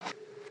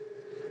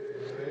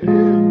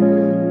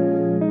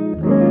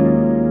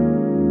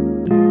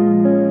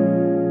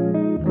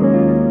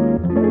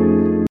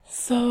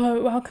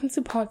welcome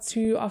to part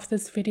 2 of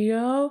this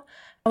video.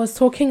 I was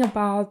talking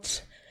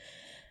about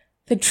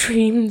the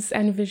dreams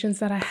and visions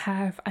that I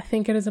have. I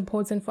think it is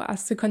important for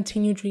us to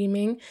continue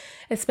dreaming,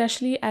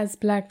 especially as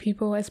Black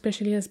people,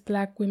 especially as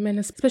Black women,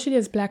 especially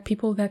as Black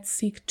people that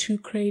seek to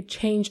create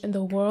change in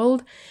the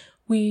world.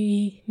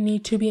 We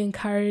need to be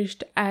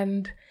encouraged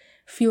and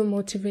feel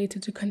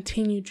motivated to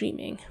continue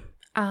dreaming.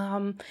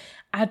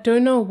 I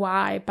don't know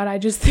why, but I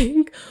just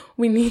think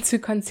we need to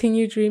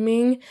continue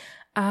dreaming.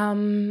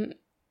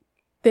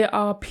 There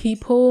are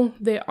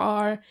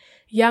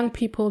young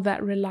people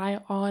that rely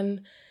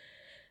on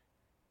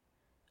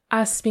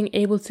us being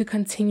able to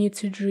continue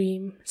to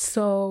dream.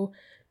 So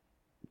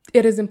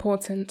it is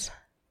important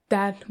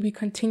that we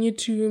continue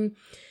to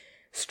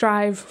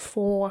strive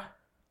for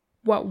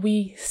what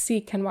we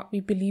seek and what we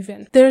believe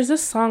in. There's a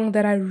song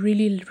that I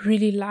really,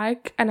 really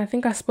like, and I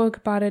think I spoke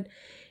about it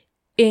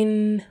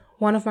in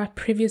one of my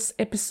previous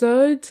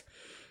episodes.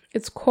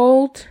 It's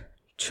called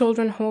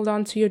Children Hold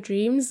On to Your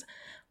Dreams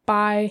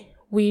by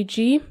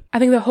Ouija. I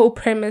think the whole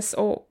premise,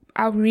 or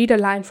I'll read a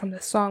line from the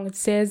song. It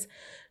says,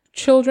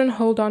 "Children,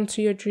 hold on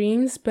to your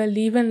dreams,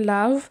 believe in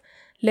love,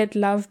 let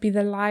love be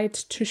the light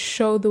to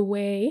show the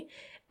way,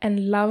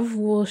 and love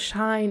will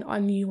shine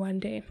on you one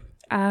day."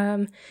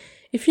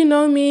 If you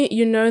know me,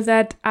 you know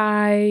that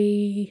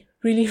I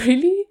really,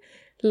 really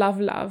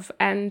love,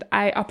 and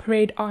I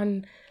operate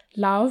on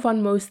love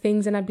on most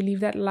things, and I believe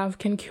that love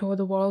can cure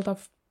the world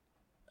of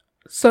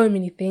so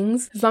many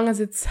things, as long as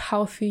it's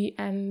healthy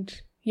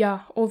and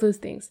all those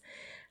things.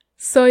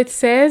 So it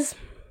says,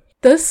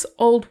 "This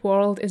old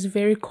world is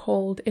very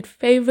cold. It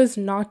favors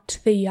not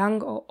the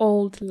young or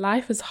old.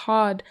 Life is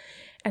hard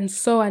and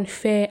so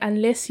unfair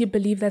unless you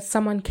believe that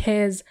someone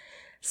cares,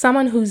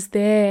 someone who's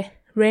there,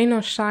 rain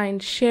or shine,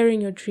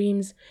 sharing your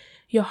dreams,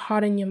 your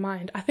heart and your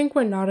mind." I think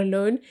we're not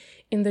alone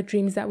in the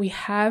dreams that we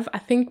have. I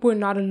think we're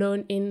not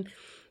alone in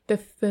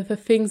the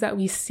things that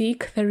we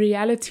seek, the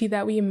reality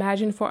that we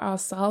imagine for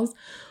ourselves,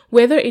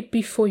 whether it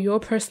be for your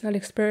personal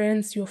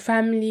experience, your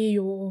family,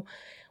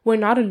 we're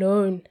not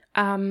alone.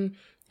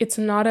 It's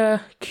not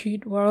a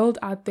cute world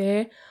out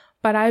there,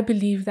 but I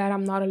believe that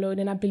I'm not alone,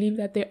 and I believe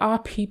that there are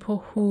people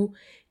who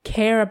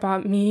care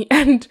about me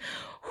and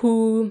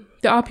who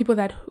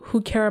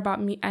care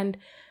about me and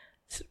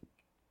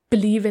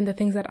believe in the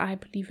things that I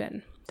believe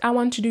in. I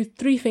want to do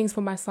 3 things for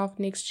myself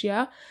next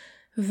year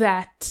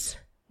that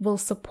will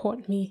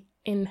support me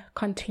in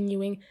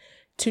continuing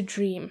to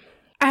dream.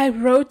 I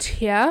wrote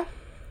here,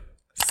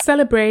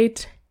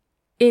 celebrate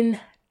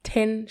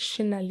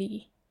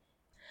intentionally.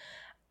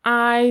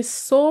 I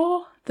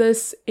saw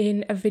this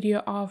in a video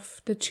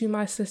of the To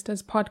My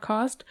Sisters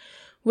podcast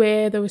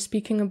where they were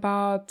speaking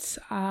about,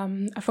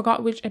 I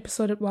forgot which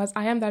episode it was.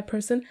 I am that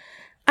person.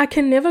 I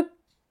can never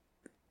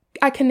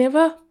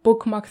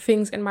bookmark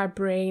things in my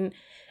brain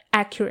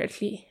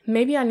accurately.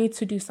 Maybe I need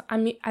to do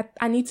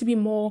I need to be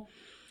more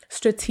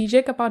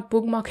strategic about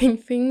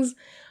bookmarking things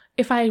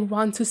if I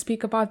want to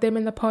speak about them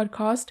in the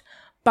podcast.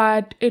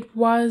 But I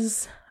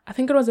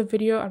think it was a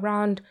video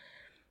around,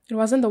 it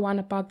wasn't the one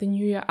about the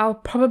new year. I'll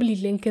probably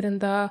link it in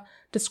the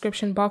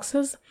description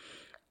boxes.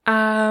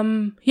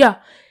 They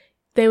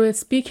were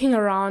speaking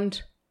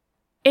around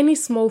any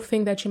small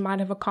thing that you might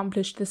have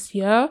accomplished this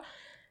year,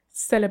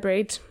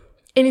 celebrate.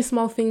 Any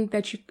small thing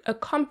that you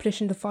accomplish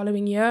in the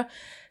following year,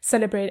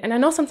 celebrate. And I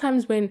know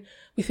sometimes when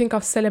we think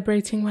of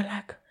celebrating, we're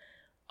like,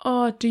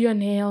 oh, do your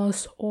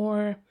nails,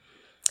 or,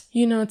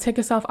 take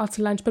yourself out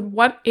to lunch. But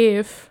what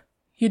if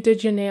you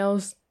did your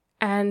nails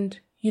and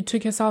you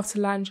took yourself to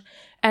lunch,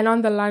 and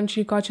on the lunch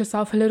you got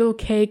yourself a little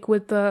cake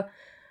with the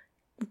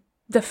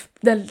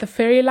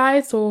fairy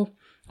lights, or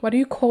what do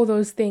you call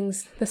those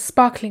things? The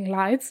sparkling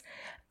lights.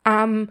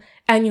 And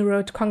you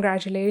wrote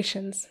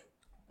congratulations,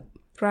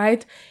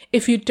 right?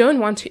 If you don't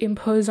want to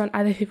impose on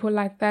other people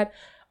like that,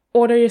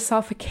 order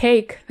yourself a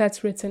cake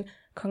that's written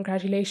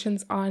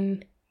congratulations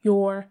on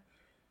your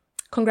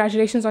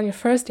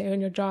first day on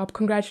your job,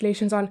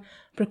 congratulations on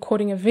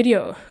recording a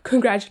video,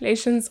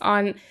 congratulations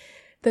on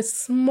the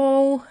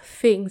small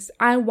things.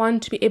 I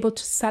want to be able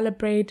to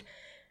celebrate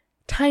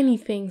tiny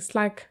things,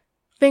 like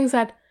things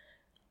that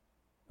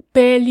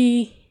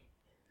barely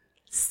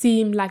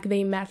seem like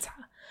they matter,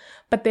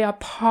 but they are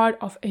part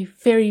of a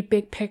very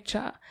big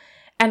picture.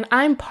 And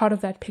I'm part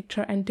of that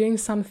picture and doing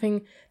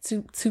something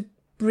to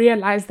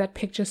realize that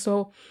picture.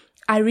 So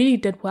I really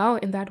did well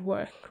in that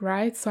work,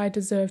 right? So I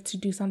deserve to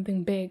do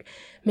something big.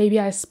 Maybe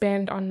I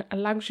spend on a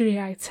luxury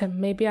item.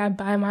 Maybe I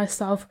buy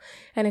myself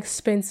an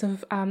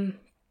expensive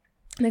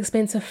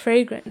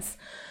fragrance.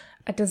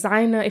 A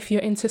designer, if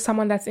you're into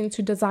someone that's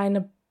into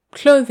designer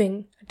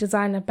clothing, a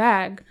designer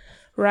bag,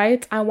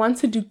 right? I want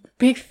to do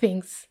big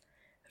things,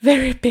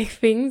 very big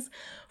things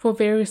for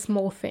very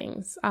small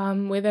things.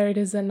 Whether it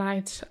is a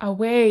night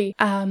away,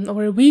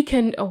 or a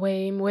weekend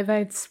away, whether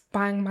it's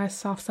buying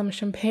myself some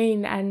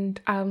champagne and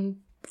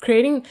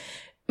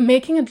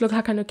making it look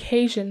like an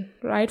occasion,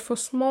 right? For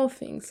small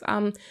things,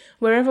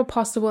 wherever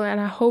possible.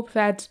 And I hope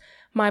that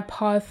my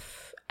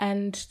path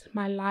and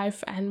my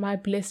life and my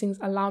blessings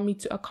allow me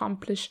to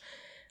accomplish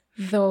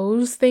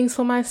those things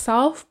for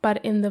myself,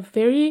 but in the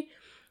very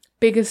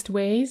biggest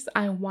ways,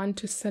 I want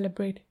to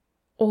celebrate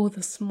all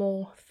the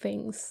small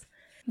things.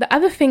 The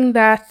other thing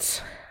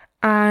that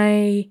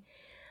I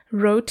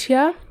wrote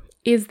here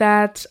is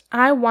that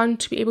I want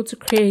to be able to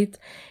create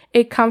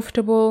a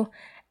comfortable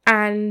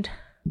and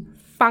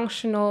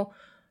functional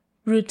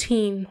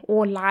routine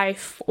or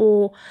life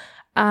or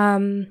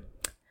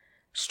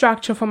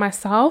structure for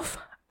myself.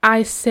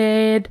 I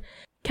said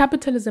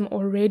capitalism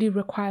already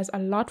requires a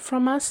lot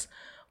from us.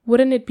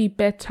 Wouldn't it be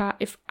better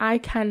if I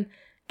can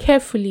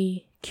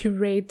carefully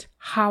curate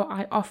how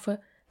I offer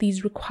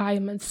these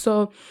requirements?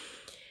 So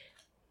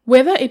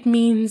whether it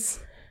means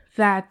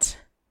that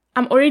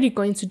I'm already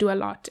going to do a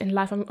lot in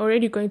life, I'm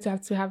already going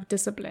to have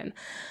discipline,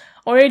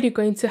 already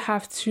going to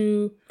have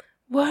to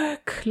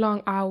work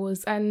long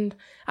hours, and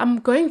I'm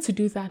going to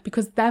do that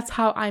because that's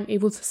how I'm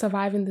able to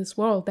survive in this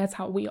world. That's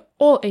how we are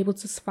all able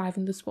to survive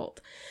in this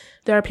world.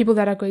 There are people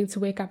that are going to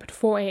wake up at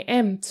 4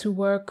 a.m. to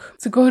work,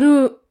 to go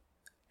to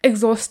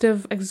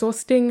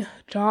exhausting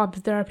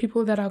jobs. There are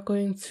people that are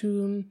going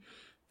to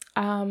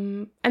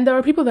and there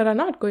are people that are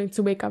not going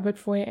to wake up at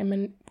 4 a.m.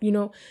 and,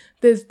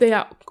 they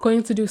are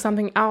going to do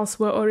something else.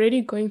 We're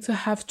already going to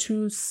have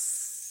to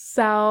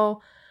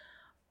sell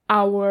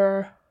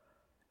our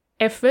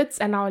efforts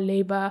and our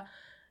labor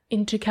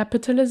into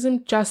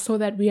capitalism just so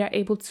that we are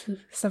able to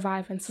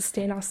survive and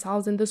sustain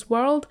ourselves in this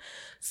world.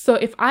 So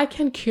if I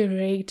can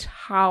curate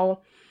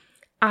how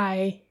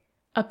I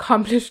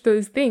accomplish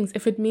those things,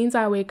 if it means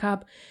I wake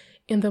up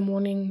in the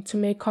morning to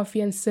make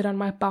coffee and sit on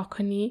my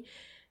balcony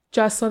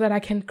just so that I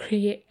can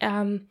create,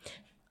 I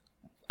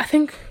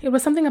think it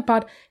was something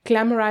about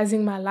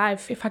glamorizing my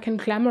life. If I can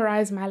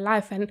glamorize my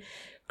life and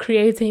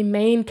create a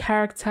main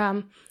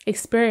character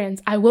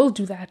experience, I will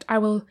do that. I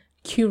will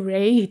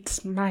curate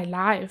my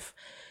life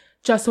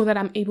just so that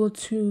I'm able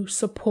to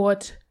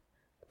support.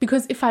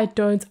 Because if I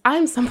don't,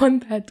 I'm someone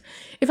that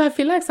if I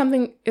feel like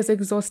something is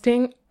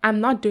exhausting, I'm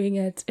not doing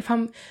it. If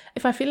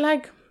I feel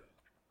like,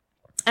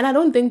 and I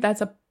don't think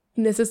that's a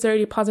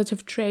necessarily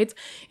positive trait.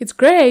 It's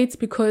great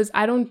because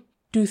I don't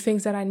do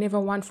things that I never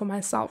want for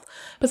myself.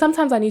 But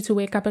sometimes I need to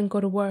wake up and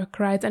go to work,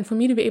 right? And for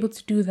me to be able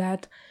to do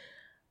that,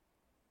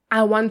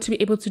 I want to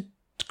be able to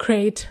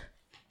create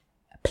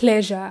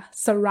pleasure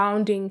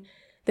surrounding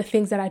the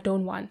things that I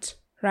don't want,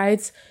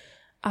 right?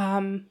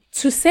 To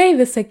say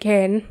this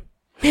again,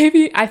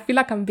 maybe I feel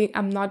like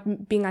I'm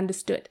not being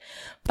understood,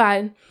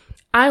 but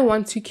I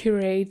want to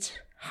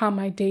curate how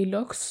my day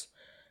looks,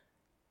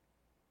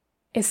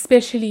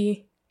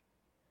 especially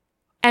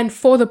and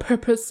for the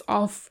purpose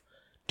of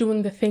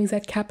doing the things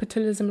that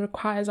capitalism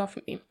requires of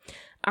me.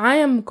 I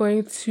am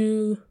going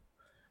to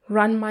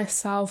run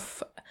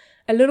myself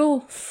a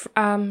little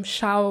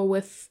shower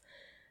with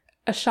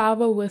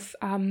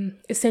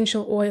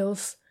essential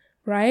oils,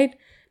 right?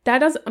 That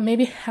does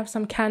maybe have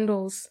some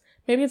candles.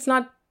 Maybe it's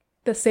not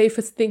the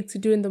safest thing to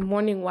do in the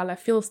morning while I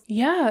feel,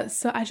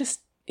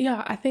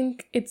 I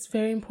think it's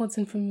very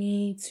important for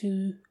me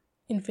to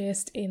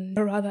invest in,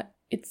 or rather,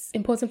 it's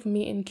important for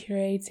me in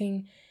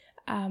curating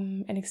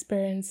an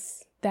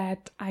experience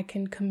that I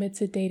can commit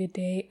to day to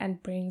day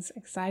and brings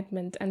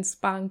excitement and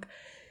spunk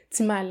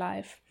to my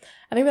life.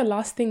 I think the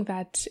last thing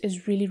that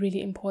is really,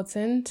 really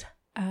important,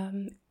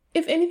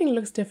 if anything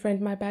looks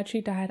different, my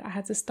battery died. I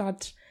had to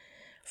start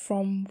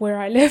from where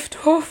I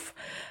left off.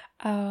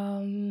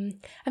 I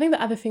think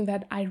the other thing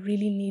that I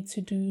really need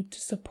to do to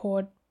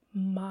support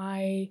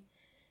my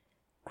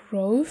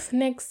growth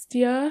next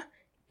year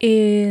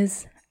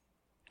is,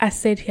 I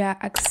said here,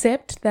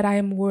 accept that I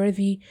am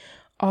worthy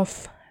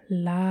of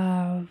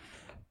love.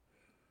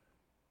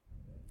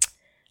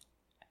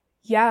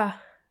 Yeah,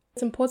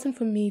 it's important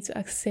for me to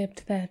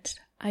accept that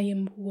I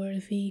am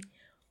worthy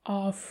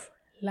of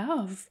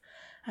love.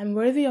 I'm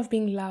worthy of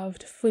being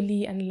loved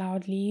fully and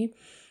loudly.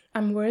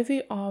 I'm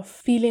worthy of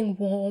feeling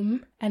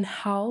warm and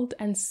held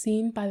and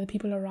seen by the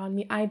people around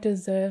me. I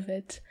deserve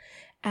it.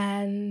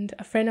 And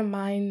a friend of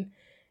mine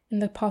in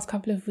the past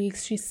couple of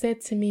weeks, she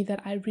said to me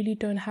that I really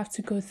don't have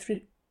to go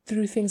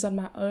through things on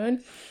my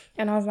own.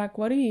 And I was like,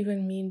 what do you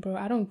even mean, bro?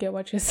 I don't get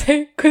what you're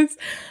saying, because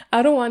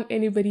I don't want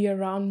anybody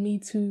around me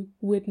to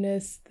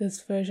witness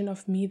this version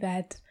of me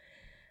that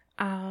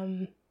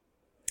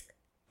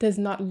does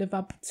not live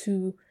up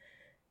to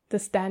the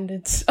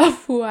standards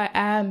of who I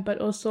am. But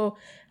also,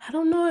 I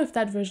don't know if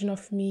that version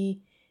of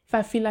me, if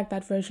I feel like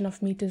that version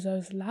of me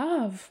deserves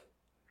love.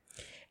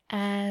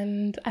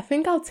 And I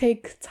think I'll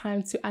take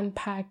time to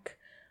unpack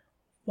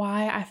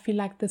why I feel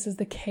like this is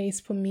the case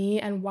for me,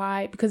 and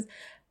why, because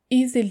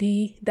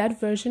easily that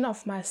version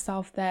of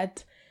myself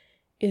that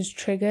is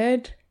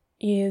triggered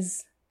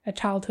is a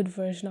childhood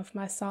version of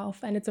myself,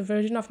 and it's a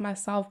version of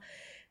myself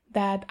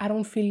that I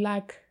don't feel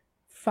like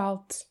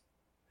felt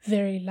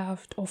very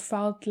loved or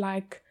felt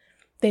like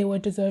they were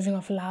deserving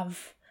of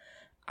love.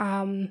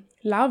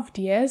 Loved,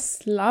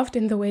 yes, loved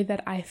in the way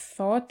that I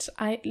thought,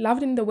 I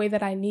loved in the way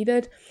that I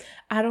needed.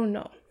 I don't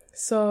know.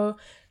 So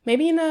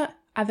maybe in a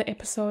other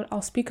episode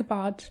I'll speak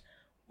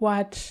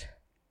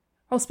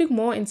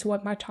more into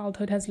what my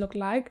childhood has looked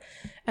like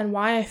and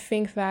why I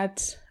think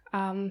that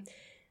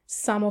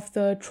some of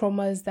the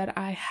traumas that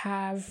I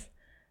have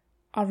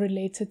are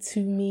related to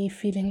me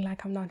feeling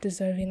like I'm not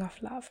deserving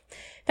of love.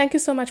 Thank you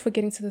so much for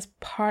getting to this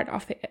part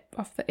of the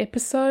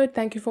episode.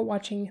 Thank you for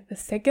watching the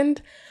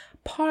second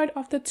part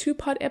of the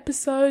 2-part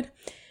episode.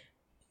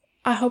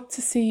 I hope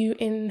to see you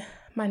in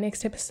my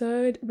next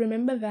episode.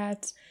 Remember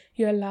that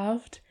you're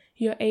loved,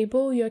 you're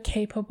able, you're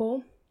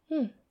capable.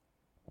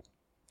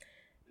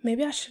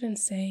 Maybe I shouldn't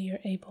say you're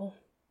able.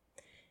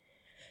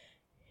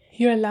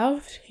 You're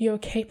loved, you're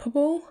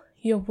capable,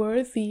 you're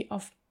worthy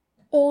of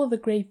all the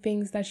great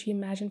things that you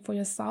imagine for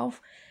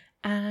yourself,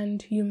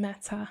 and you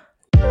matter.